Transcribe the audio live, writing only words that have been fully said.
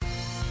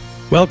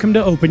Welcome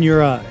to Open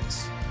Your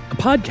Eyes, a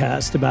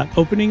podcast about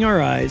opening our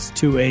eyes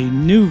to a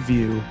new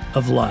view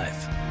of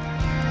life.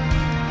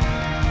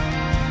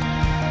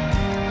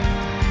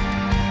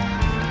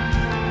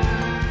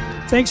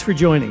 Thanks for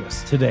joining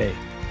us today.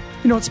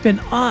 It's been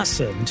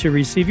awesome to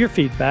receive your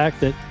feedback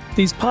that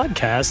these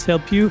podcasts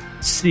help you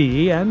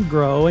see and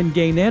grow and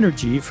gain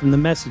energy from the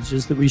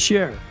messages that we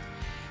share.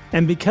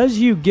 And because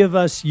you give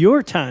us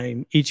your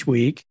time each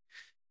week,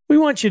 we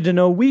want you to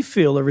know we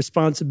feel a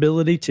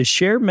responsibility to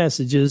share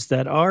messages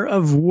that are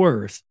of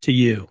worth to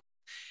you.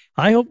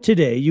 I hope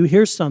today you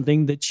hear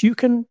something that you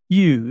can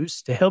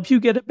use to help you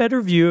get a better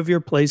view of your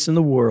place in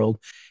the world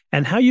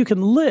and how you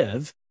can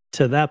live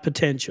to that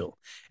potential.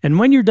 And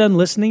when you're done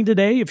listening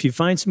today, if you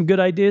find some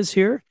good ideas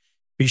here,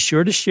 be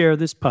sure to share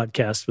this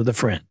podcast with a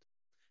friend.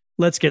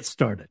 Let's get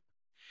started.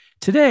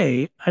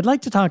 Today, I'd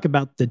like to talk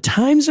about the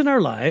times in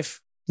our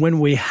life when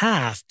we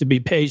have to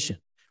be patient,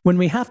 when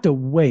we have to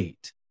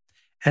wait,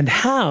 and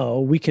how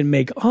we can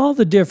make all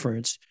the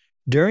difference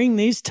during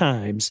these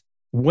times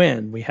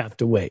when we have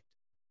to wait.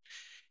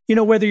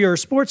 Whether you're a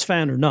sports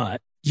fan or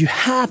not, you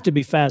have to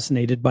be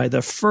fascinated by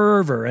the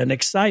fervor and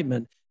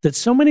excitement that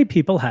so many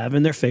people have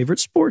in their favorite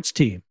sports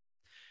team.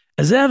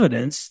 As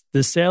evidence,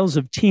 the sales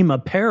of team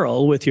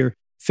apparel with your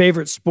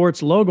favorite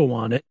sports logo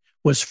on it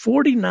was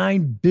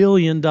 $49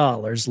 billion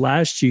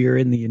last year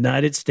in the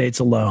United States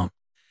alone.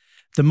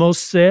 The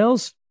most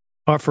sales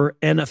are for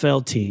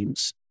NFL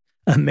teams.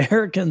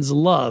 Americans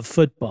love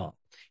football.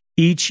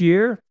 Each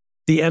year,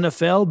 the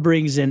NFL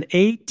brings in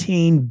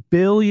 $18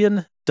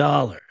 billion.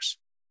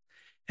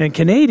 And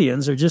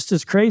Canadians are just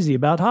as crazy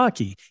about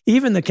hockey.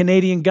 Even the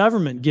Canadian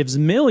government gives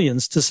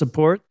millions to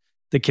support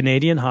the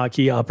Canadian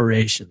hockey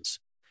operations.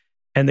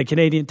 And the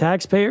Canadian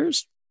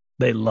taxpayers,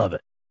 they love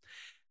it.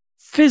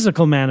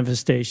 Physical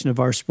manifestation of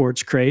our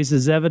sports craze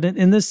is evident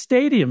in the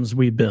stadiums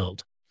we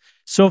build.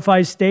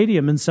 SoFi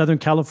Stadium in Southern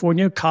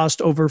California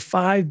cost over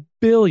 $5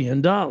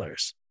 billion.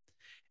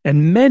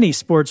 And many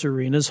sports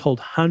arenas hold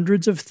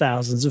hundreds of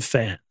thousands of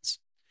fans.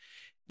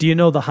 Do you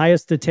know the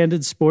highest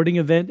attended sporting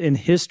event in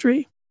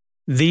history?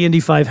 The Indy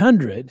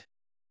 500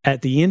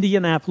 at the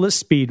Indianapolis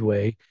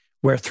Speedway,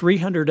 where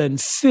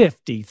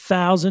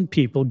 350,000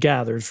 people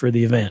gathered for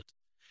the event.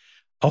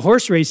 A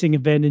horse racing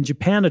event in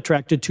Japan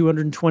attracted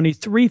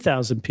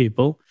 223,000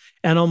 people,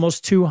 and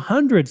almost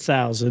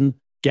 200,000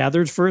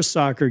 gathered for a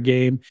soccer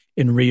game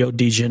in Rio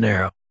de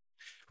Janeiro.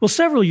 Well,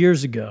 several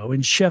years ago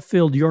in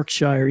Sheffield,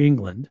 Yorkshire,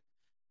 England,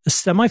 a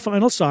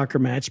semifinal soccer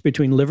match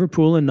between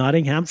Liverpool and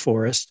Nottingham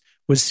Forest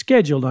was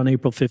scheduled on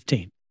April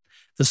 15th.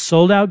 The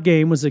sold-out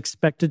game was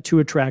expected to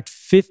attract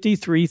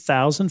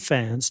 53,000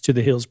 fans to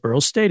the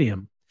Hillsborough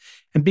Stadium.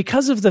 And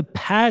because of the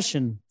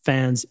passion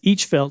fans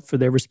each felt for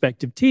their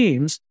respective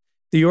teams,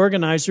 the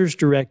organizers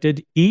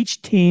directed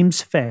each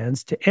team's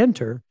fans to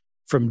enter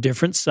from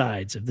different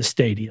sides of the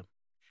stadium.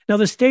 Now,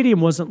 the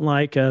stadium wasn't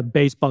like a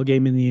baseball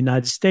game in the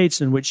United States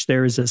in which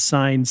there is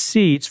assigned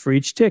seats for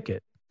each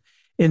ticket.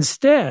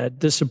 Instead,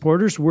 the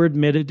supporters were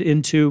admitted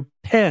into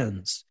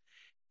pens,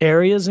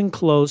 areas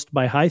enclosed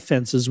by high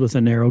fences with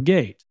a narrow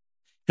gate.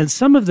 And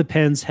some of the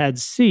pens had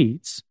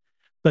seats,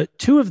 but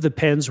two of the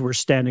pens were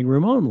standing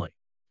room only.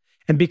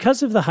 And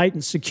because of the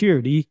heightened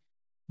security,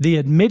 the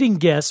admitting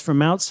guests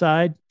from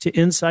outside to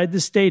inside the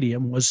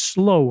stadium was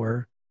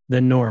slower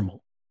than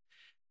normal.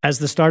 As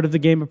the start of the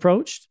game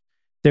approached,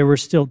 there were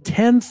still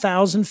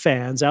 10,000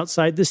 fans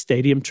outside the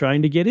stadium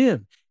trying to get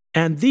in.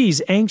 And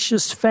these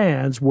anxious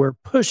fans were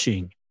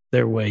pushing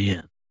their way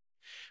in.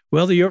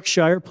 Well, the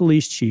Yorkshire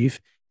police chief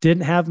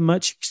didn't have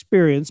much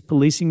experience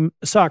policing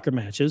soccer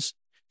matches,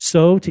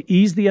 so to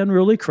ease the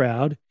unruly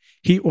crowd,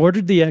 he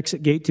ordered the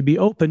exit gate to be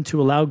opened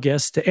to allow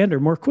guests to enter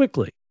more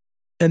quickly.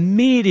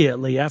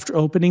 Immediately after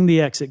opening the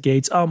exit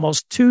gates,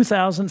 almost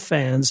 2,000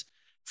 fans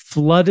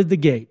flooded the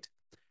gate,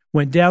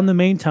 went down the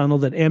main tunnel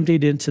that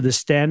emptied into the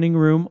standing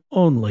room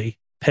only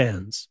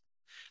pens.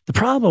 The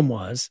problem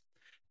was,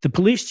 the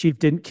police chief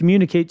didn't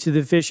communicate to the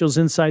officials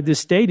inside the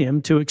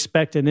stadium to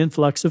expect an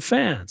influx of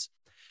fans.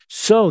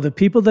 So the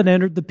people that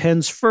entered the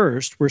pens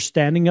first were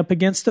standing up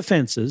against the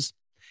fences,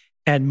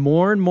 and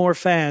more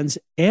fans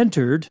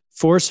entered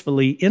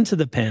forcefully into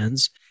the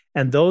pens,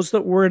 and those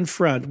that were in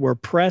front were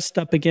pressed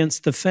up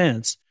against the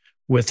fence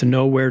with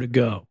nowhere to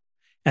go.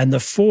 And the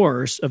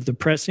force of the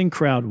pressing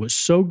crowd was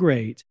so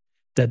great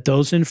that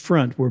those in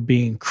front were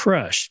being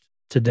crushed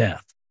to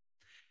death.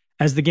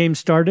 As the game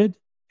started,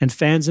 and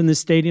fans in the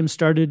stadium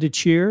started to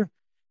cheer,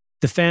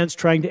 the fans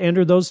trying to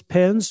enter those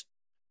pens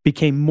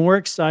became more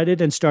excited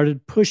and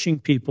started pushing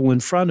people in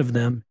front of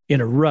them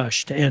in a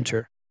rush to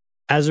enter.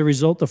 As a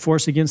result, the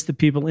force against the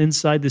people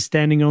inside the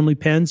standing-only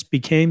pens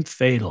became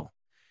fatal.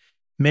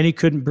 Many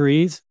couldn't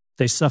breathe.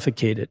 They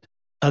suffocated.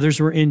 Others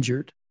were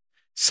injured.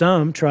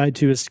 Some tried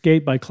to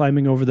escape by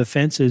climbing over the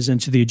fences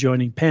into the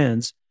adjoining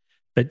pens.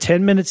 But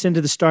 10 minutes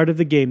into the start of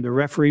the game, the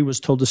referee was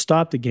told to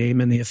stop the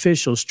game, and the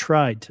officials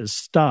tried to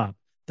stop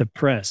the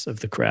press of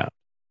the crowd.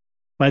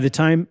 By the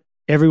time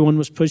everyone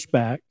was pushed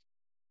back,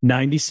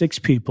 96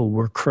 people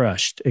were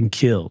crushed and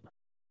killed.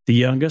 The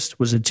youngest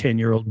was a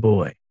 10-year-old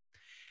boy.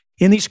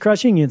 In these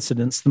crushing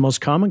incidents, the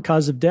most common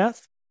cause of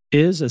death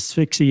is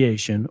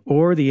asphyxiation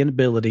or the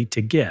inability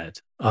to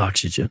get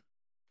oxygen.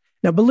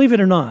 Now, believe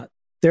it or not,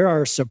 there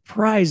are a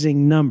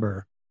surprising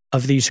number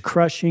of these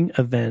crushing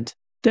event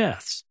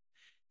deaths.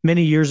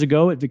 Many years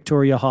ago at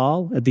Victoria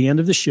Hall, at the end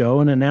of the show,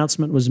 an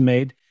announcement was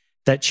made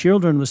that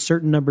children with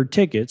certain numbered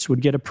tickets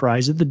would get a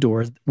prize at the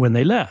door when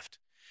they left.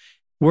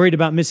 Worried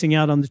about missing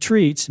out on the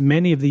treats,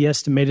 many of the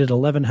estimated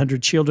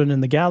 1,100 children in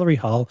the gallery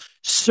hall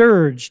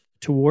surged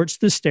towards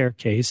the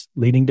staircase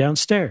leading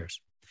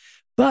downstairs.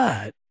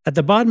 But at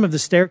the bottom of the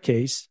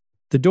staircase,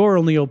 the door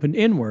only opened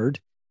inward,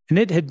 and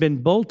it had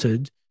been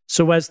bolted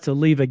so as to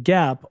leave a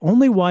gap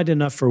only wide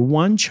enough for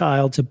one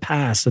child to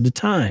pass at a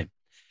time.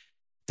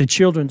 The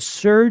children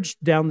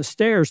surged down the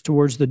stairs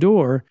towards the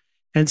door,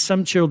 and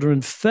some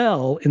children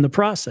fell in the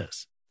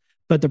process.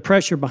 But the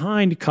pressure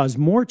behind caused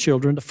more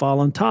children to fall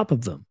on top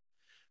of them.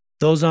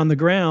 Those on the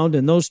ground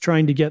and those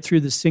trying to get through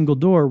the single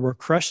door were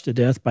crushed to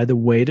death by the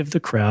weight of the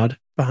crowd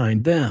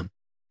behind them.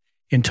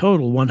 In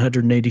total,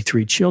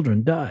 183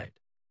 children died.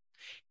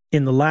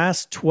 In the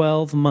last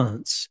 12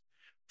 months,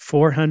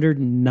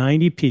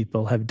 490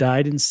 people have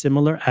died in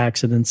similar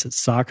accidents at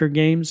soccer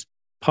games,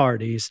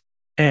 parties,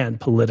 and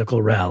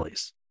political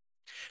rallies.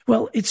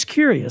 Well, it's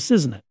curious,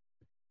 isn't it?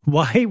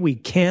 Why we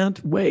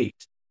can't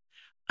wait.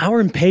 Our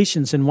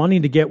impatience in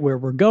wanting to get where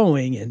we're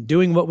going and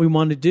doing what we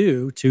want to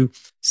do to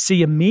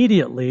see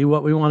immediately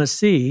what we want to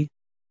see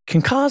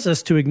can cause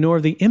us to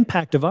ignore the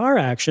impact of our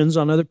actions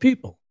on other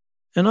people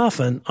and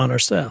often on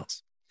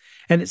ourselves.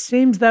 And it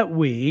seems that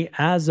we,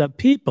 as a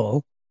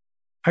people,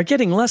 are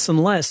getting less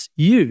and less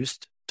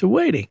used to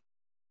waiting.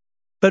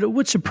 But it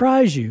would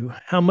surprise you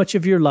how much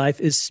of your life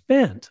is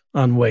spent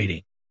on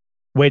waiting.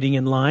 Waiting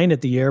in line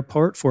at the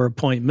airport for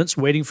appointments,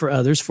 waiting for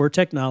others, for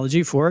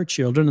technology, for our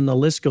children, and the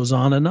list goes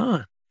on.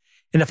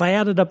 And if I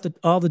added up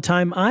all the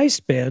time I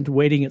spent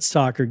waiting at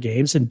soccer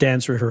games and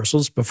dance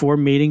rehearsals before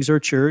meetings or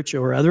church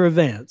or other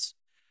events,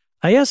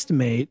 I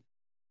estimate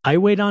I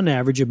wait on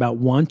average about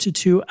 1 to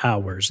 2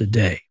 hours a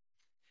day.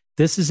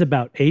 This is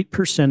about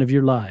 8% of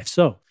your life.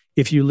 So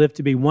if you live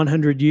to be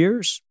 100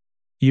 years,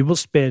 you will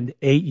spend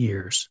 8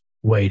 years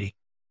waiting.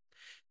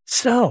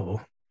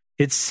 So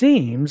it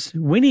seems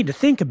we need to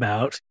think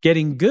about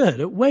getting good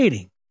at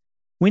waiting.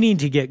 We need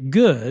to get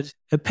good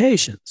at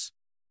patience.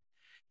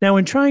 Now,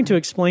 in trying to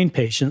explain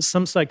patience,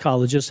 some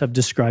psychologists have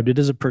described it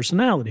as a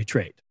personality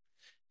trait.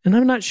 And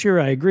I'm not sure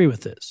I agree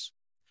with this.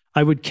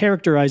 I would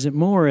characterize it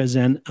more as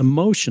an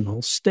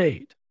emotional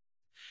state.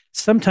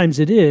 Sometimes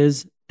it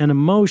is an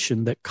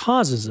emotion that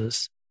causes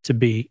us to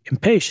be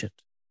impatient.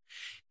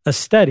 A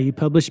study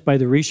published by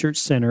the Research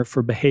Center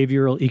for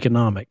Behavioral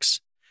Economics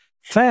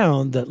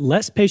found that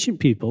less patient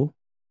people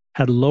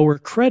had lower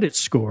credit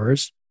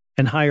scores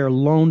and higher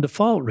loan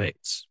default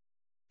rates.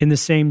 In the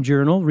same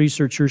journal,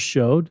 researchers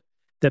showed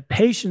that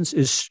patience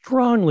is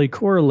strongly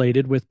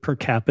correlated with per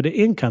capita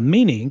income,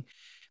 meaning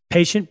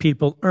patient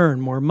people earn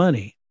more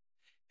money.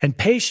 And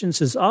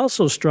patience is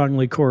also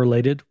strongly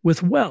correlated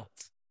with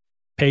wealth.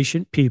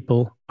 Patient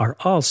people are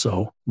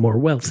also more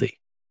wealthy.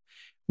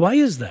 Why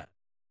is that?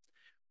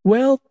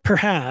 Well,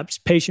 perhaps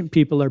patient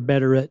people are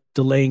better at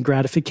delaying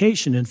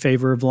gratification in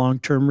favor of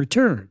long-term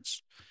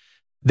returns.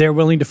 They're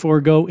willing to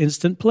forego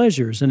instant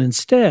pleasures and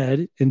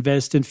instead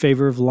invest in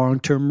favor of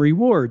long-term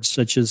rewards,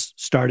 such as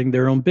starting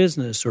their own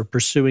business or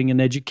pursuing an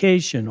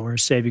education or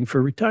saving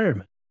for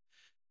retirement.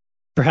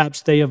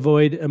 Perhaps they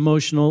avoid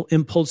emotional,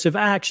 impulsive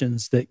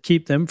actions that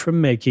keep them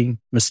from making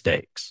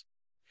mistakes.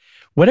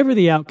 Whatever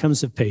the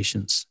outcomes of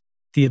patience,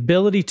 the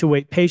ability to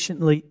wait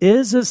patiently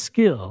is a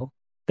skill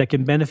that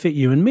can benefit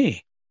you and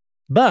me.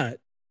 But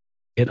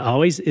it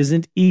always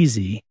isn't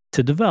easy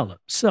to develop.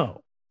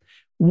 So,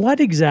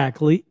 what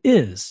exactly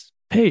is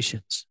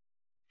patience?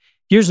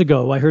 Years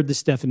ago, I heard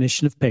this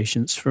definition of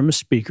patience from a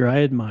speaker I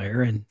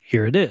admire, and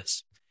here it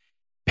is.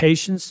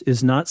 Patience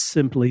is not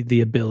simply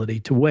the ability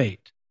to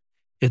wait.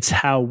 It's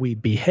how we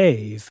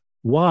behave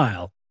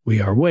while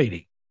we are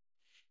waiting.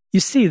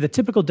 You see, the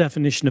typical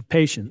definition of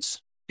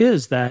patience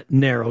is that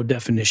narrow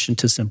definition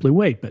to simply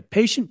wait. But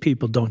patient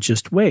people don't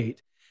just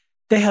wait.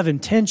 They have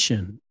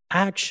intention,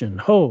 action,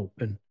 hope,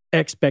 and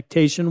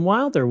expectation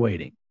while they're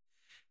waiting.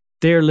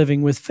 They're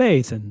living with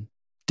faith and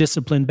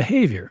disciplined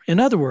behavior. In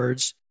other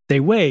words, they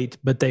wait,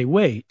 but they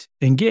wait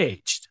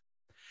engaged.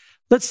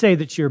 Let's say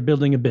that you're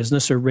building a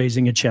business or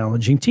raising a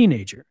challenging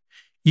teenager.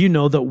 You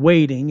know that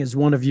waiting is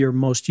one of your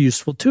most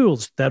useful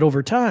tools, that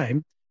over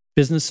time,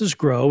 businesses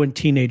grow and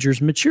teenagers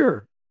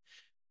mature.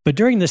 But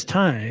during this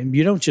time,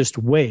 you don't just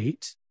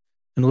wait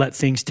and let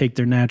things take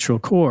their natural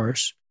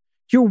course.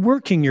 You're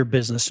working your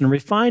business and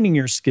refining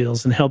your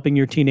skills and helping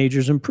your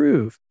teenagers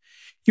improve.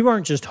 You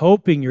aren't just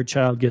hoping your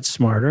child gets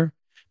smarter,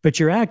 but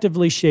you're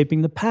actively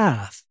shaping the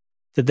path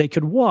that they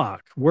could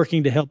walk,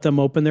 working to help them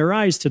open their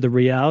eyes to the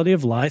reality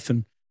of life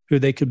and who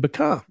they could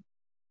become.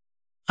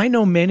 I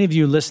know many of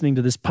you listening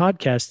to this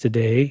podcast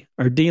today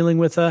are dealing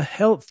with a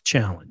health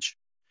challenge.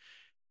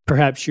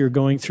 Perhaps you're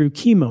going through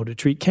chemo to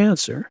treat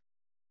cancer,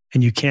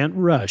 and you can't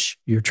rush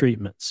your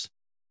treatments.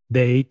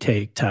 They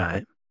take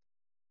time.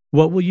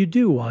 What will you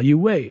do while you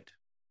wait?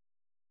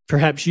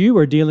 Perhaps you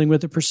are dealing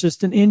with a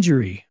persistent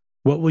injury.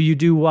 What will you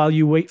do while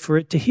you wait for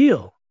it to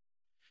heal?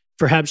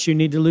 Perhaps you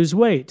need to lose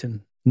weight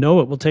and know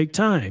it will take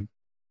time.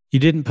 You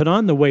didn't put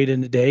on the weight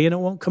in a day and it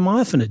won't come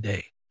off in a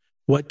day.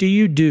 What do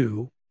you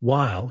do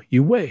while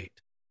you wait?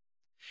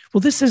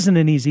 Well, this isn't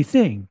an easy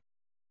thing.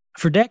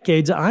 For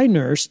decades, I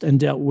nursed and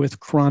dealt with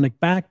chronic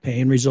back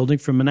pain resulting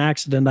from an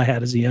accident I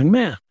had as a young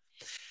man.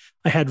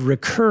 I had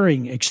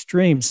recurring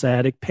extreme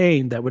sciatic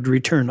pain that would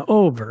return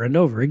over and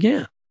over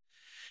again.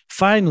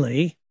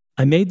 Finally,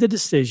 I made the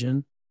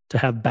decision to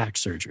have back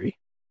surgery.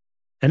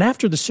 And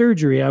after the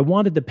surgery, I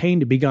wanted the pain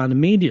to be gone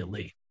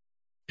immediately.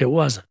 It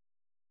wasn't.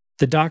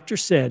 The doctor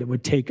said it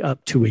would take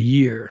up to a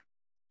year.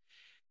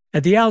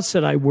 At the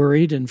outset, I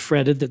worried and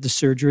fretted that the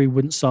surgery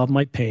wouldn't solve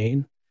my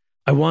pain.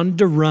 I wanted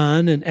to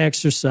run and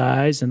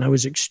exercise, and I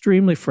was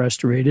extremely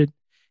frustrated,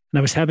 and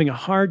I was having a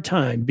hard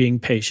time being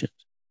patient.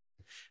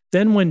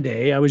 Then one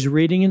day, I was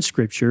reading in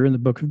Scripture in the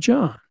book of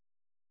John.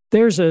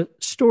 There's a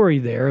story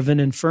there of an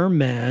infirm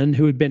man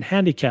who had been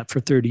handicapped for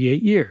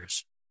 38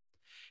 years.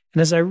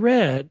 And as I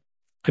read,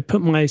 I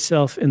put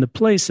myself in the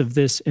place of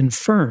this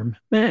infirm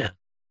man.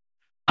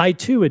 I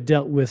too had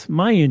dealt with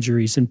my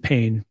injuries and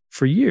pain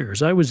for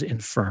years. I was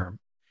infirm.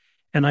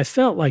 And I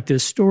felt like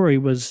this story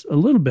was a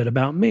little bit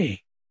about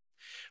me.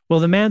 Well,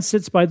 the man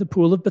sits by the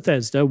pool of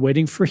Bethesda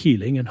waiting for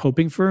healing and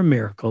hoping for a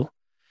miracle,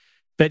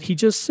 but he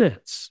just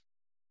sits.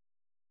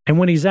 And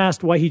when he's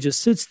asked why he just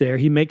sits there,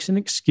 he makes an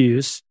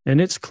excuse, and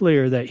it's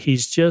clear that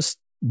he's just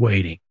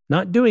waiting,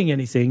 not doing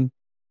anything,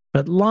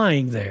 but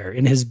lying there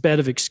in his bed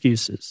of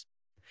excuses.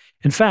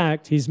 In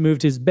fact, he's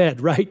moved his bed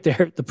right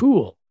there at the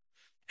pool,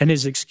 and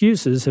his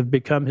excuses have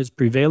become his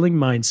prevailing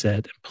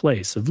mindset and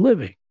place of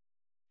living.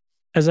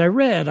 As I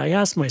read, I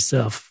asked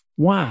myself,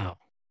 wow,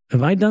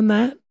 have I done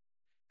that?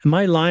 Am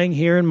I lying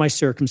here in my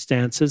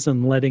circumstances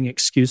and letting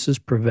excuses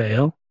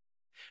prevail?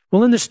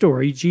 Well, in the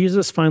story,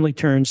 Jesus finally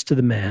turns to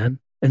the man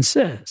and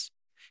says,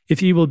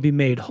 if you will be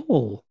made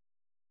whole,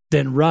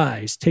 then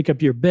rise, take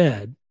up your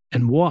bed,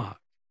 and walk.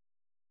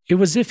 It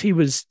was as if he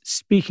was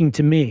speaking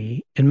to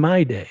me in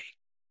my day.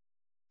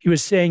 He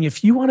was saying,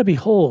 if you want to be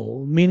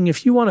whole, meaning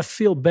if you want to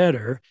feel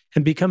better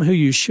and become who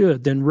you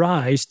should, then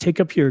rise, take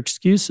up your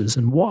excuses,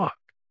 and walk.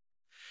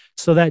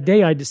 So that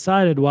day I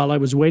decided while I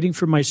was waiting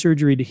for my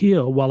surgery to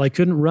heal, while I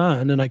couldn't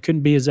run and I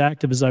couldn't be as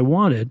active as I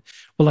wanted,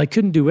 while I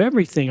couldn't do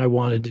everything I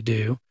wanted to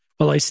do,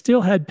 while I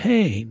still had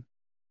pain,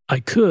 I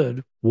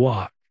could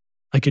walk.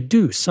 I could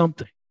do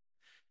something.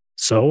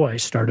 So I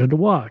started to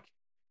walk.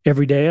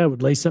 Every day I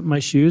would lace up my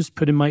shoes,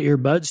 put in my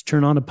earbuds,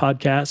 turn on a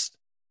podcast,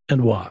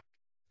 and walk.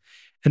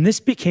 And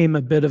this became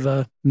a bit of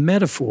a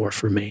metaphor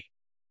for me.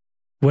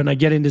 When I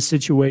get into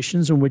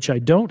situations in which I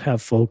don't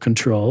have full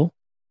control,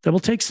 that will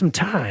take some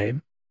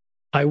time,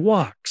 I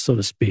walk, so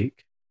to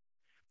speak.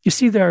 You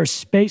see, there are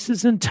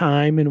spaces in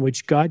time in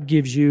which God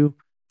gives you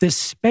this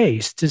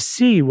space to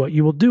see what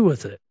you will do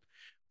with it.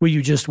 Will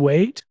you just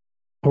wait,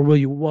 or will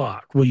you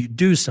walk? Will you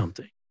do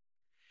something?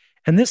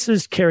 And this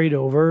is carried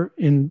over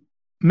in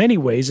many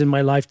ways in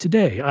my life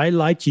today. I,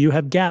 like you,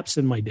 have gaps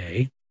in my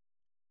day,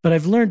 but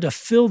I've learned to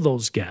fill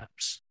those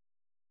gaps.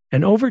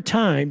 And over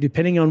time,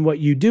 depending on what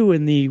you do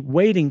in the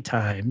waiting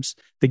times,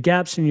 the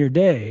gaps in your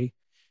day,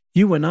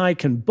 you and I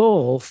can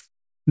both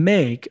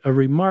make a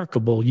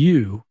remarkable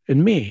you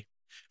and me.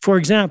 For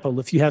example,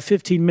 if you have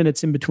 15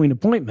 minutes in between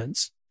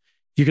appointments,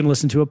 you can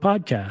listen to a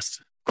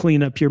podcast,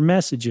 clean up your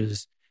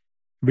messages,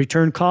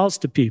 return calls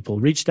to people,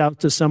 reach out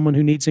to someone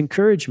who needs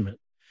encouragement,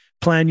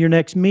 plan your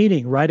next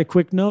meeting, write a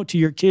quick note to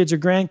your kids or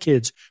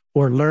grandkids,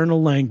 or learn a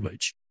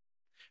language.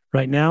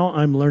 Right now,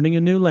 I'm learning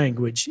a new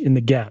language in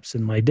the gaps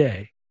in my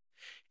day.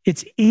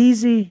 It's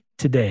easy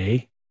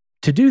today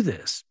to do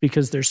this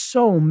because there's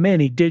so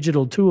many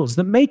digital tools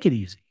that make it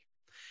easy.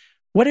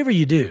 Whatever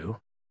you do,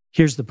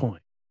 here's the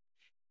point.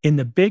 In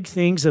the big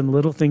things and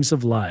little things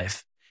of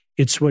life,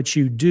 it's what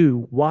you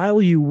do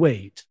while you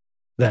wait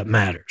that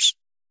matters.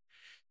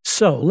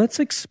 So let's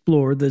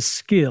explore the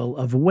skill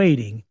of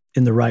waiting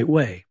in the right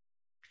way.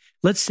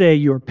 Let's say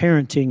you're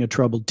parenting a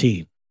troubled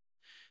teen.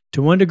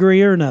 To one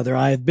degree or another,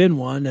 I have been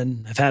one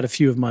and have had a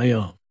few of my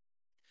own.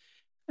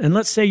 And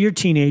let's say your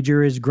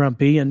teenager is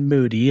grumpy and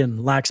moody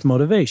and lacks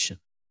motivation.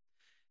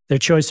 Their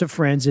choice of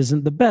friends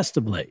isn't the best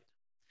of late.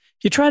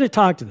 You try to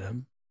talk to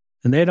them,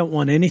 and they don't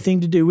want anything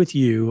to do with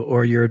you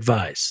or your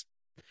advice.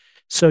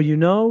 So you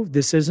know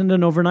this isn't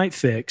an overnight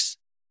fix,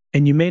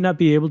 and you may not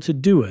be able to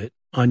do it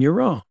on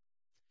your own.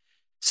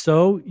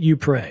 So you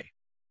pray.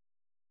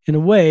 In a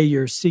way,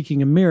 you're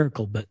seeking a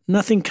miracle, but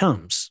nothing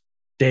comes.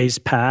 Days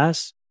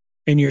pass,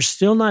 and you're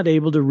still not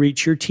able to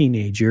reach your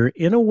teenager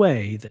in a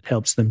way that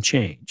helps them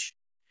change.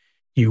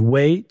 You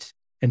wait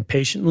and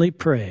patiently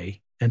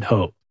pray and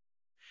hope.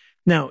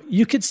 Now,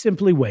 you could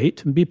simply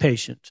wait and be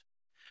patient.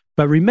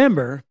 But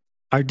remember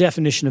our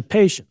definition of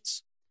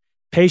patience.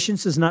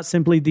 Patience is not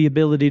simply the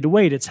ability to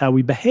wait, it's how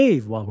we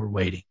behave while we're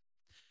waiting.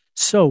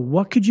 So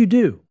what could you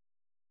do?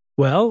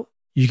 Well,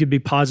 you could be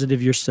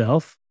positive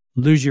yourself,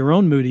 lose your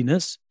own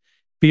moodiness,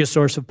 be a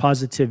source of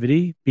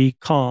positivity, be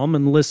calm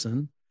and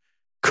listen,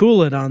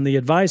 cool it on the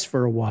advice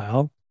for a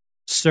while,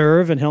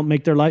 serve and help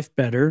make their life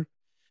better.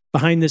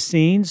 Behind the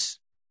scenes,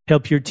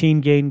 help your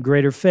team gain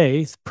greater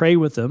faith, pray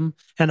with them,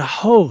 and a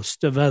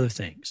host of other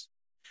things.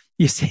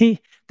 You see,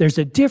 there's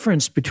a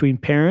difference between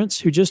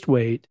parents who just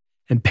wait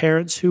and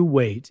parents who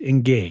wait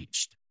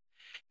engaged.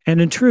 And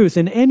in truth,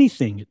 in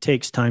anything, it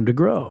takes time to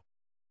grow.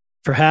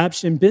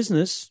 Perhaps in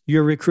business,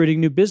 you're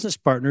recruiting new business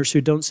partners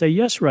who don't say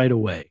yes right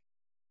away. It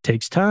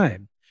takes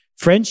time.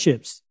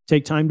 Friendships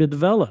take time to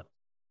develop.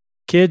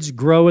 Kids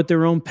grow at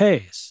their own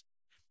pace.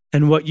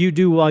 And what you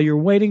do while you're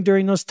waiting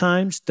during those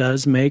times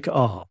does make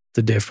all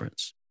the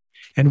difference.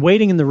 And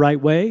waiting in the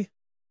right way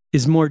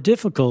is more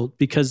difficult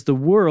because the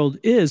world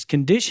is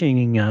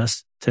conditioning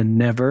us to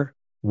never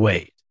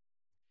wait.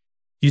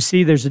 You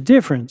see, there's a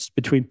difference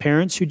between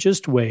parents who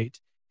just wait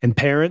and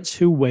parents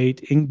who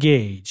wait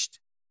engaged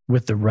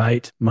with the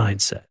right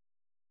mindset.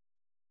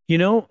 You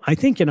know, I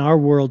think in our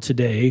world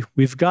today,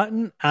 we've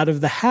gotten out of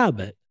the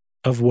habit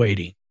of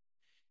waiting.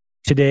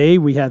 Today,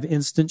 we have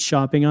instant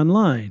shopping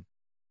online.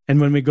 And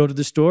when we go to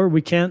the store,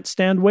 we can't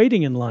stand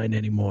waiting in line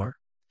anymore.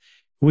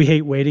 We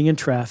hate waiting in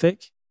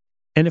traffic.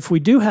 And if we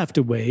do have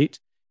to wait,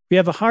 we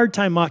have a hard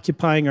time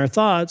occupying our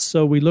thoughts,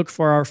 so we look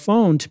for our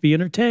phone to be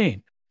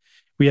entertained.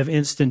 We have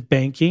instant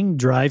banking,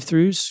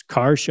 drive-thrus,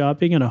 car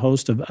shopping, and a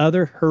host of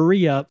other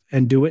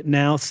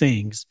hurry-up-and-do-it-now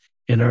things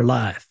in our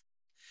life.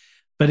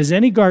 But as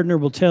any gardener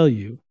will tell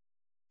you,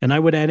 and I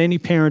would add any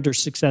parent or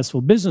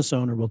successful business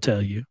owner will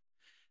tell you,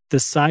 the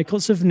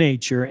cycles of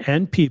nature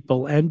and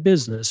people and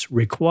business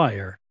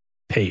require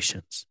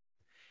patience.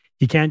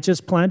 You can't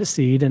just plant a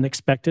seed and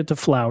expect it to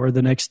flower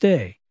the next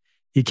day.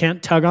 You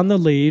can't tug on the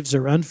leaves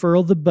or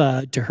unfurl the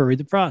bud to hurry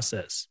the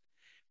process.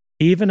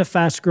 Even a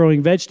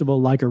fast-growing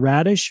vegetable like a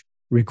radish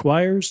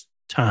requires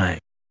time.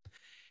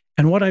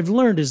 And what I've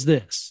learned is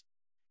this: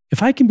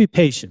 if I can be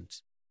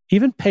patient,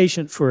 even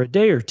patient for a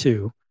day or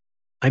two,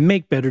 I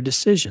make better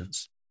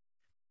decisions.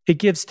 It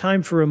gives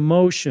time for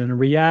emotion,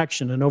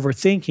 reaction, and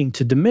overthinking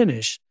to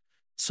diminish,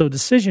 so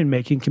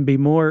decision-making can be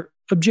more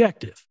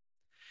objective.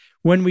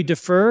 When we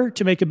defer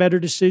to make a better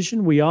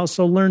decision, we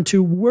also learn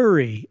to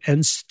worry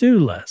and stew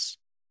less.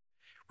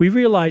 We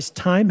realize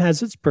time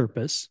has its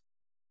purpose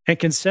and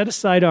can set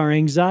aside our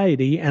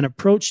anxiety and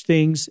approach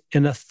things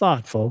in a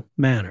thoughtful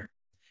manner.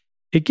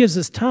 It gives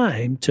us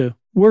time to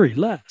worry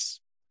less.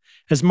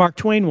 As Mark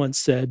Twain once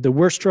said, the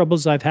worst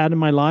troubles I've had in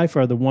my life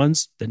are the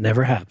ones that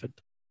never happened.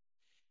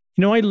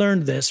 You know, I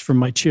learned this from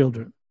my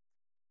children.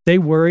 They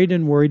worried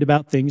and worried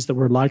about things that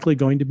were likely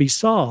going to be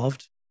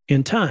solved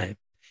in time.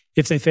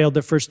 If they failed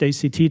their first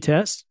ACT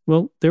test,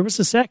 well, there was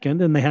a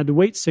second, and they had to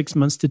wait 6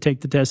 months to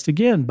take the test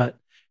again. But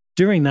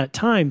during that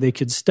time, they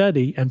could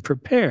study and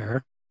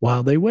prepare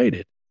while they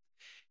waited.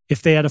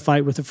 If they had a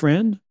fight with a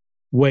friend,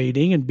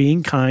 waiting and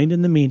being kind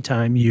in the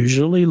meantime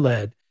usually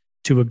led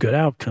to a good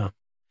outcome.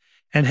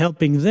 And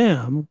helping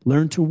them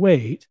learn to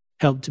wait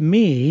helped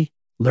me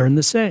learn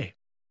the same.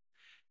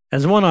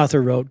 As one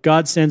author wrote,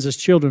 God sends us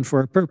children for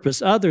a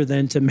purpose other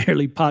than to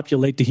merely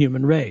populate the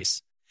human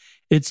race.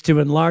 It's to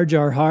enlarge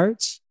our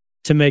hearts,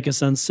 to make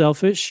us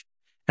unselfish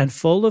and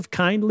full of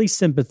kindly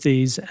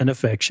sympathies and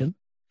affection,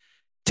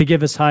 to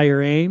give us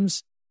higher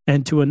aims,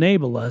 and to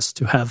enable us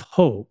to have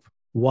hope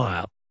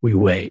while we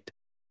wait.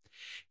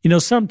 You know,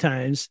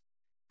 sometimes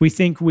we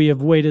think we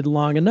have waited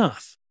long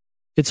enough.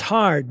 It's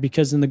hard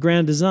because in the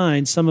grand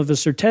design, some of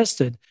us are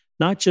tested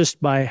not just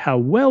by how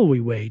well we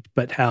wait,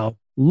 but how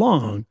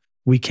long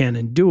we can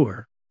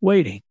endure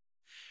waiting.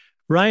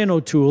 Ryan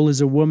O'Toole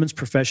is a women's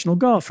professional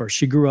golfer.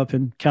 She grew up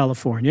in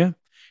California,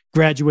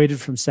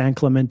 graduated from San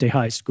Clemente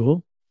High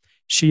School.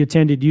 She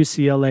attended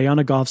UCLA on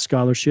a golf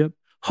scholarship,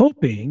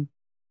 hoping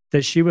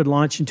that she would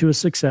launch into a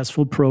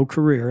successful pro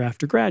career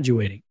after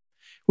graduating.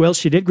 Well,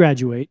 she did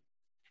graduate,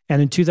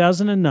 and in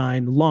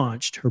 2009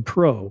 launched her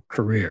pro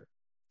career.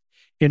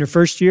 In her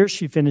first year,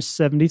 she finished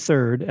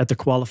 73rd at the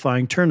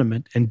qualifying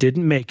tournament and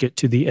didn't make it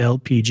to the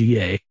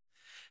LPGA.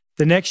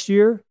 The next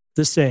year,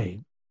 the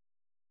same.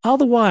 All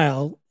the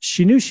while,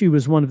 she knew she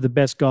was one of the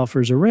best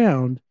golfers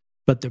around,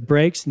 but the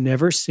breaks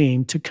never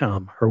seemed to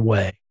come her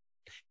way.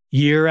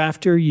 Year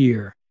after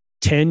year,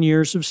 10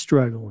 years of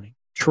struggling,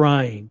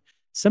 trying,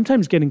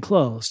 sometimes getting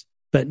close,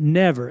 but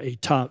never a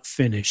top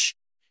finish.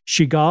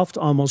 She golfed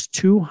almost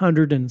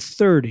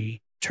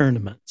 230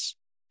 tournaments.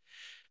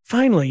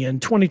 Finally, in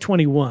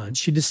 2021,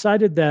 she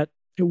decided that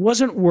it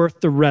wasn't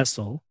worth the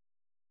wrestle,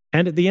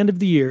 and at the end of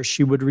the year,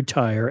 she would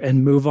retire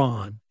and move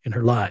on in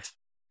her life.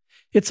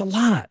 It's a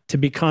lot to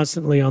be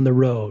constantly on the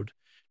road,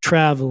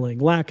 traveling,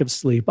 lack of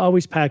sleep,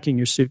 always packing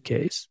your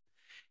suitcase.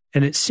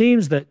 And it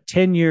seems that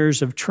 10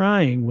 years of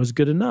trying was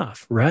good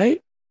enough,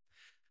 right?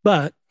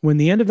 But when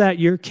the end of that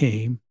year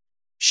came,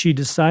 she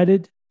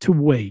decided to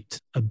wait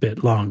a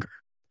bit longer,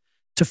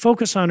 to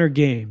focus on her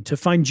game, to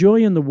find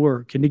joy in the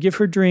work, and to give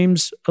her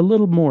dreams a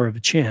little more of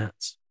a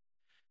chance.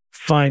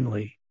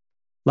 Finally,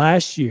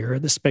 last year,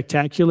 the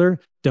spectacular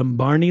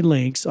Dumbarnie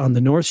Links on the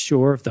north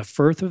shore of the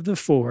Firth of the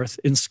Forth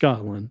in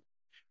Scotland,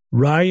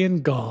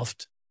 Ryan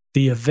golfed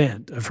the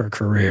event of her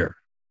career.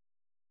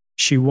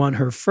 she won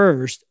her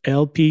first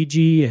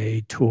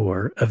LPGA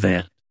Tour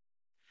event.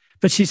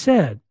 But she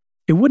said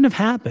it wouldn't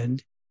have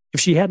happened if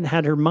she hadn't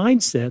had her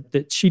mindset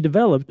that she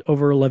developed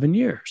over 11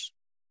 years.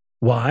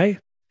 Why?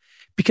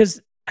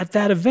 Because at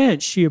that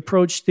event, she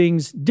approached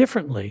things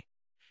differently.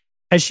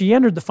 As she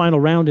entered the final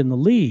round in the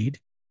lead,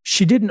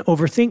 she didn't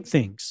overthink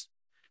things,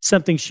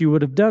 something she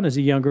would have done as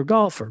a younger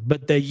golfer,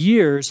 but the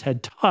years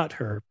had taught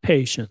her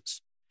patience.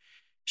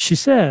 She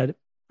said,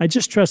 I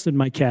just trusted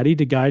my caddy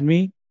to guide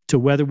me to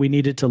whether we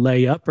needed to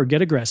lay up or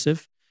get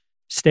aggressive,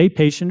 stay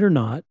patient or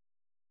not.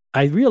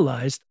 I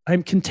realized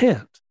I'm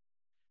content.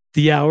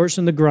 The hours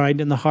and the grind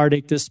and the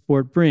heartache this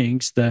sport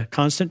brings, the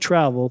constant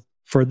travel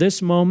for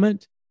this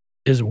moment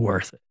is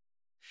worth it.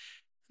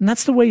 And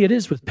that's the way it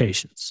is with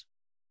patience.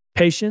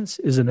 Patience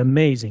is an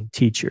amazing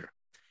teacher.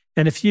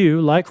 And if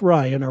you, like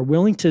Ryan, are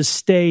willing to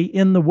stay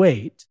in the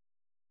wait,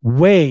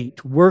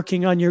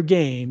 working on your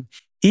game,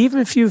 even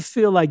if you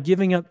feel like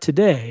giving up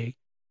today,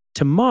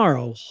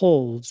 tomorrow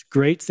holds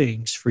great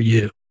things for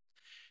you.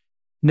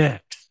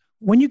 Next,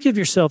 when you give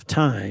yourself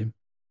time,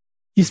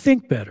 you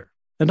think better.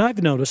 And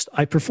I've noticed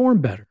I perform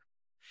better.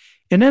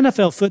 In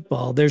NFL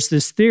football, there's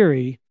this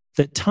theory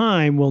that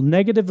time will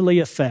negatively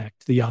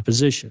affect the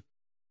opposition.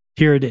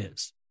 Here it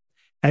is.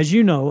 As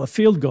you know, a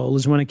field goal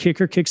is when a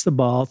kicker kicks the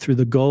ball through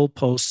the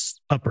goalpost's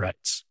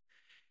uprights.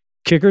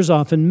 Kickers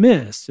often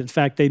miss. In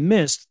fact, they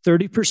miss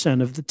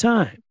 30% of the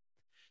time.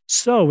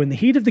 So in the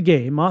heat of the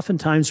game,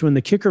 oftentimes when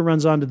the kicker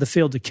runs onto the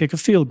field to kick a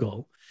field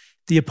goal,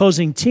 the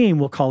opposing team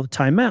will call a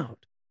timeout.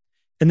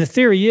 And the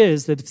theory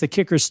is that if the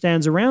kicker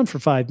stands around for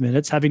 5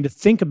 minutes, having to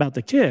think about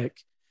the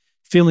kick,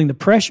 feeling the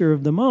pressure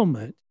of the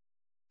moment,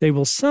 they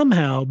will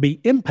somehow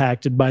be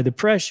impacted by the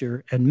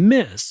pressure and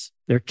miss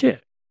their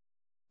kick.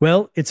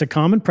 Well, it's a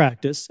common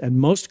practice, and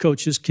most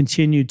coaches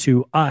continue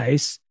to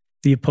ice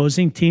the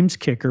opposing team's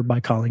kicker by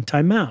calling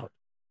timeout.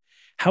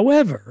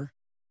 However,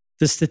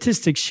 the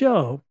statistics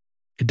show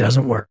it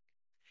doesn't work.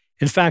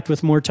 In fact,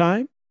 with more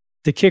time,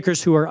 the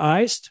kickers who are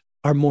iced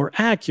are more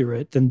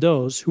accurate than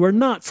those who are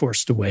not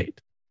forced to wait.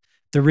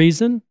 The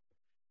reason?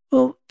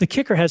 Well, the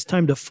kicker has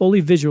time to fully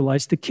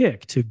visualize the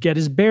kick, to get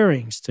his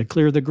bearings, to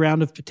clear the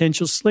ground of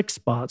potential slick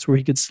spots where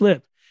he could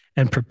slip,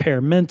 and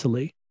prepare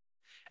mentally.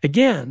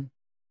 Again,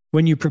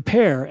 when you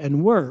prepare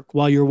and work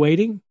while you're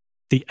waiting,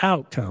 the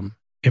outcome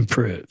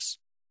improves.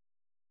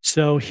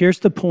 So here's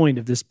the point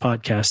of this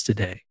podcast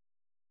today.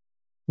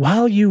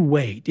 While you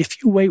wait,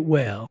 if you wait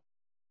well,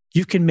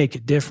 you can make a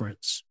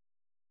difference.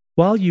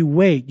 While you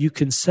wait, you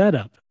can set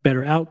up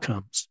better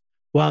outcomes.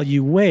 While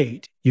you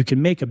wait, you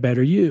can make a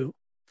better you.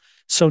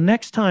 So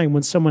next time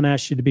when someone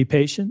asks you to be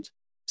patient,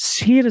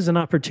 see it as an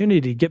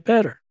opportunity to get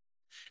better.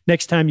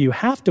 Next time you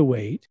have to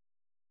wait,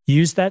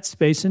 use that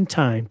space and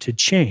time to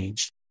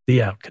change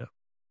the outcome.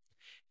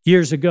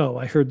 Years ago,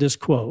 I heard this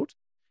quote,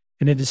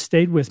 and it has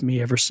stayed with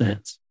me ever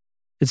since.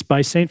 It's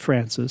by St.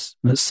 Francis,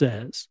 and it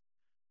says,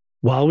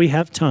 while we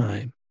have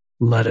time,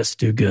 let us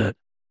do good.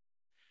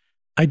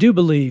 I do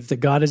believe that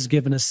God has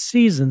given us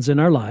seasons in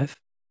our life,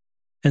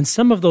 and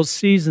some of those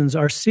seasons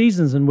are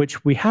seasons in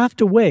which we have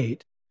to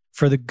wait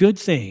for the good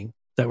thing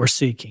that we're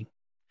seeking.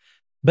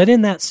 But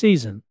in that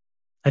season,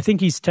 I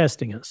think He's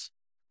testing us,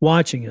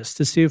 watching us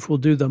to see if we'll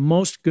do the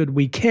most good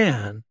we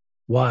can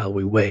while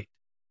we wait.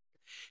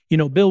 You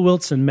know, Bill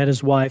Wilson met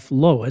his wife,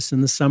 Lois, in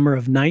the summer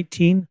of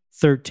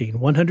 1913,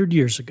 100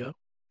 years ago.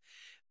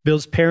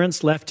 Bill's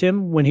parents left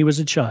him when he was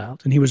a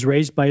child, and he was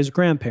raised by his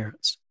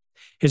grandparents.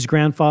 His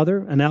grandfather,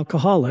 an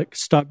alcoholic,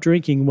 stopped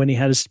drinking when he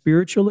had a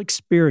spiritual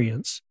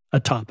experience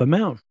atop a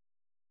mountain.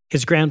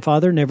 His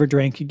grandfather never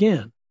drank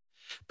again.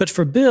 But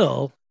for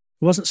Bill,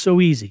 it wasn't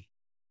so easy.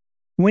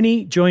 When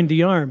he joined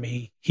the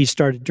Army, he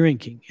started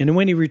drinking. And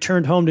when he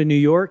returned home to New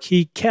York,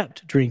 he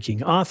kept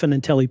drinking, often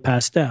until he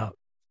passed out.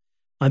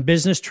 On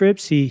business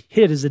trips, he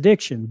hid his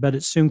addiction, but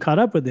it soon caught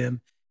up with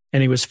him,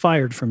 and he was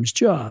fired from his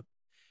job.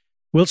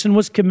 Wilson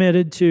was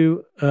committed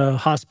to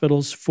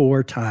hospitals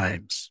 4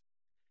 times.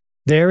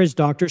 There, his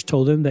doctors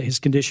told him that his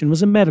condition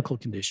was a medical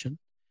condition,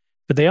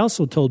 but they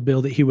also told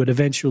Bill that he would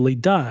eventually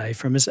die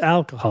from his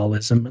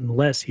alcoholism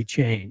unless he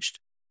changed.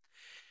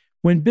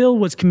 When Bill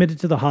was committed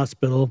to the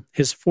hospital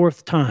his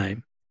 4th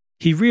time,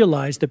 he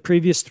realized the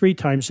previous 3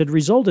 times had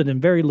resulted in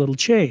very little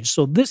change.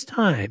 So this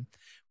time,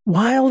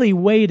 while he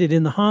waited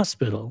in the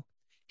hospital,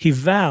 he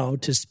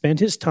vowed to spend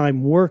his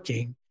time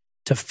working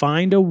to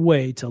find a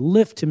way to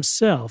lift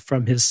himself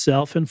from his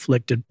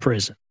self-inflicted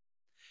prison.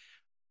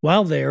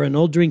 While there, an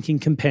old drinking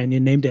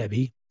companion named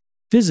Ebby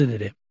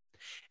visited him.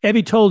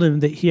 Ebby told him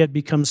that he had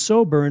become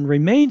sober and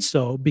remained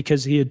so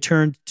because he had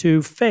turned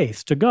to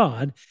faith, to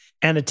God,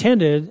 and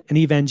attended an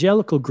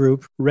evangelical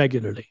group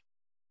regularly.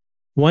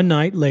 One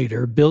night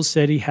later, Bill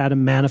said he had a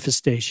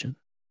manifestation.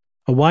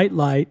 A white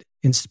light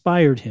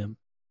inspired him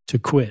to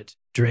quit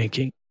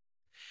drinking.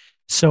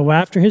 So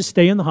after his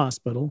stay in the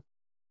hospital,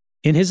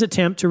 in his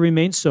attempt to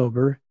remain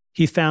sober,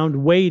 he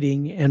found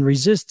waiting and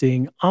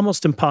resisting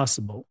almost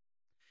impossible.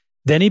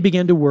 Then he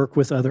began to work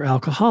with other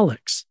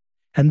alcoholics,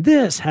 and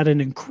this had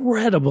an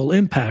incredible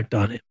impact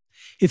on him.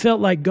 He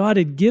felt like God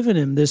had given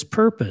him this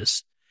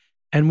purpose,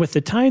 And with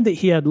the time that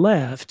he had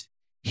left,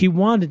 he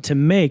wanted to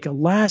make a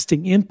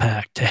lasting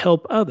impact to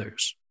help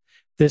others.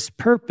 This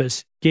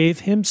purpose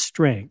gave him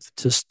strength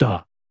to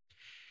stop.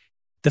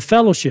 The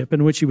fellowship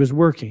in which he was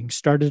working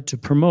started to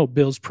promote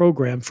Bill's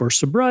program for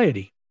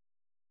sobriety.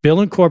 Bill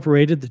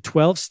incorporated the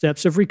 12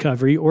 steps of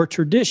recovery, or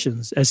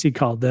traditions, as he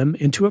called them,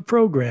 into a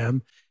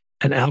program,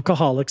 and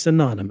Alcoholics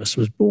Anonymous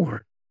was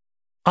born.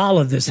 All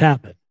of this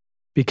happened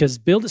because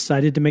Bill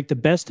decided to make the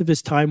best of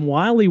his time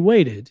while he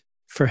waited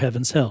for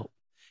heaven's help.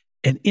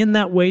 And in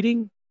that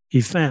waiting,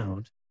 he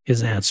found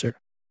his answer.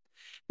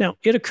 Now,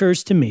 it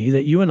occurs to me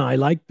that you and I,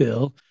 like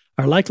Bill,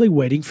 are likely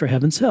waiting for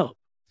heaven's help.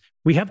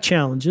 We have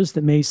challenges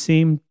that may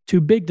seem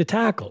too big to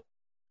tackle.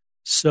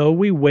 So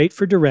we wait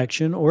for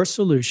direction or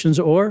solutions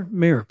or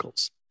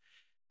miracles.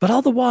 But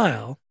all the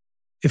while,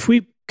 if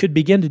we could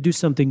begin to do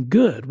something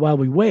good while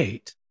we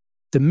wait,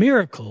 the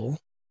miracle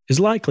is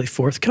likely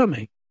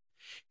forthcoming.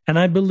 And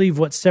I believe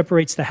what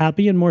separates the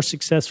happy and more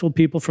successful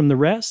people from the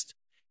rest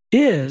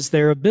is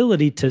their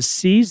ability to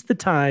seize the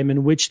time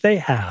in which they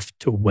have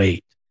to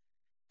wait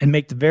and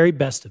make the very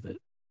best of it.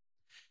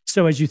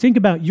 So as you think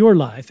about your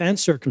life and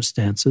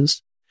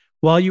circumstances,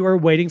 while you are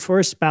waiting for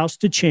a spouse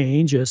to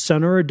change, a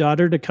son or a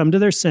daughter to come to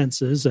their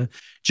senses, a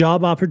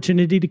job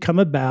opportunity to come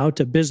about,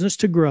 a business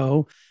to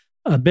grow,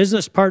 a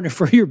business partner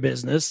for your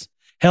business,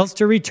 health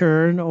to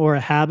return, or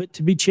a habit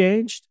to be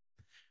changed,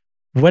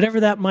 whatever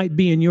that might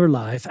be in your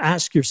life,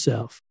 ask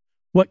yourself,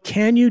 what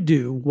can you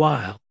do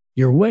while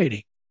you're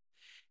waiting?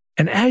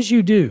 And as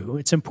you do,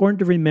 it's important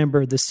to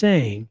remember the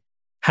saying,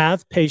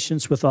 have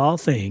patience with all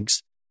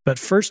things, but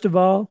first of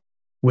all,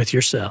 with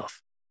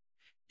yourself.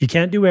 You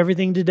can't do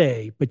everything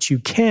today, but you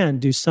can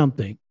do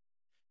something.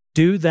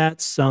 Do that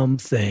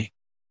something.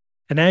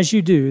 And as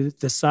you do,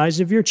 the size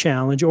of your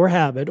challenge or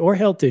habit or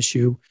health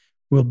issue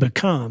will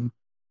become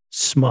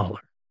smaller.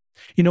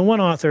 You know,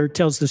 one author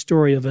tells the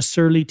story of a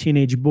surly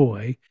teenage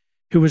boy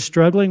who was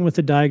struggling with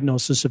the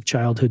diagnosis of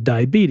childhood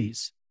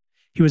diabetes.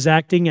 He was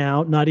acting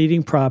out, not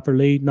eating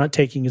properly, not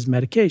taking his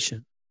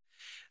medication.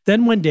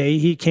 Then one day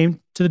he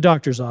came to the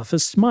doctor's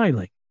office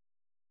smiling.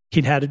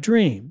 He'd had a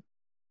dream.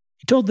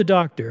 He told the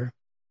doctor,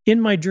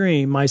 "In my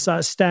dream, I saw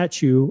a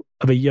statue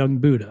of a young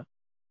Buddha.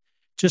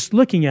 Just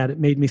looking at it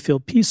made me feel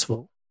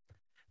peaceful.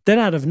 Then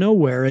out of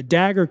nowhere, a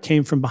dagger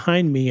came from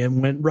behind me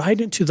and went right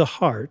into the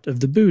heart of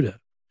the Buddha.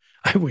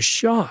 I was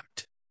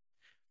shocked.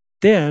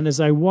 Then, as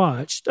I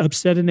watched,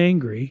 upset and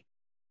angry,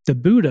 the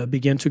Buddha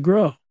began to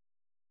grow.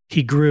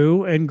 He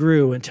grew and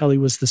grew until he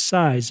was the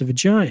size of a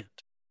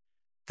giant.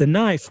 The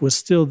knife was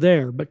still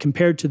there, but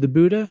compared to the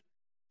Buddha,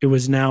 it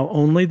was now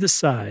only the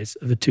size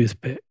of a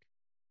toothpick.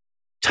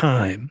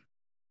 Time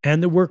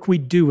and the work we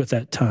do with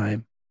that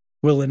time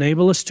will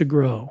enable us to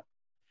grow.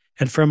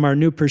 And from our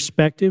new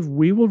perspective,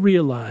 we will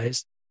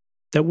realize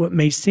that what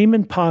may seem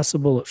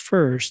impossible at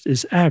first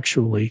is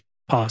actually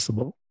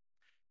possible.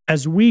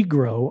 As we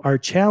grow, our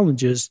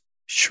challenges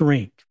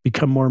shrink,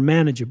 become more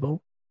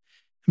manageable.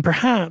 And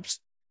perhaps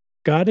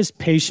God is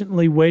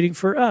patiently waiting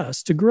for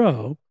us to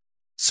grow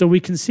so we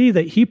can see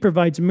that He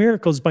provides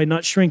miracles by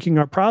not shrinking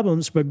our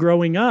problems, but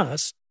growing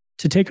us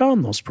to take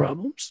on those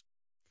problems.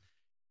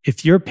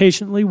 If you're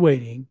patiently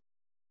waiting,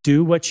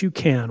 do what you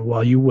can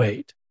while you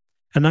wait.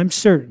 And I'm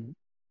certain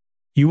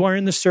you are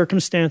in the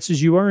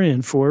circumstances you are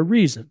in for a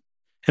reason.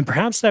 And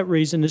perhaps that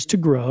reason is to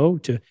grow,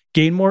 to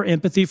gain more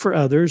empathy for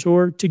others,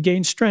 or to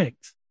gain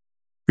strength.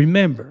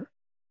 Remember,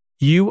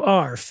 you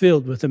are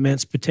filled with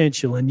immense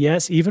potential. And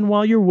yes, even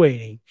while you're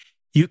waiting,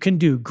 you can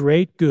do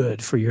great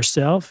good for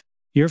yourself,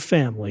 your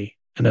family,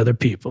 and other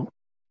people.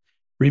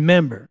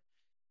 Remember,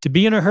 to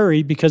be in a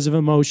hurry because of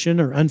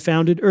emotion or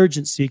unfounded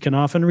urgency can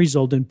often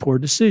result in poor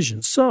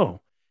decisions.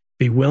 So,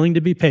 be willing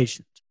to be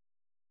patient.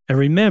 And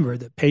remember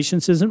that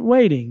patience isn't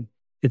waiting,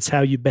 it's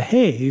how you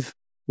behave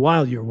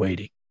while you're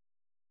waiting.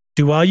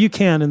 Do all you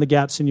can in the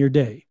gaps in your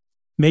day.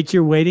 Make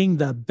your waiting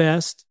the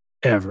best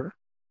ever.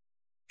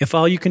 If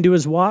all you can do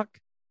is walk,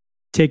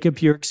 take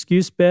up your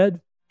excuse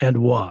bed and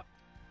walk.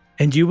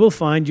 And you will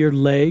find your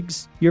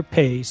legs, your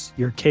pace,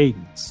 your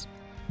cadence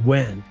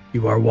when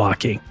you are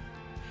walking.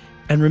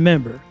 And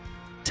remember,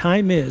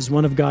 time is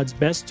one of God's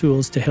best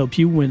tools to help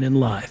you win in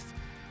life.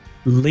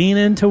 Lean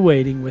into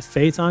waiting with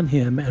faith on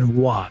Him and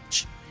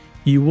watch.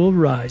 You will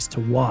rise to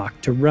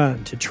walk, to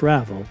run, to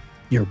travel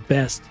your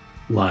best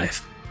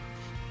life.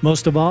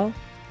 Most of all,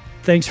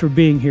 thanks for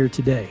being here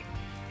today.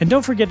 And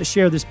don't forget to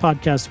share this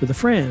podcast with a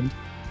friend.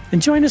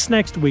 And join us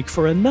next week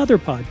for another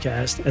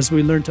podcast as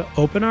we learn to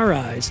open our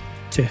eyes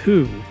to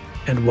who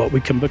and what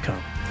we can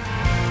become.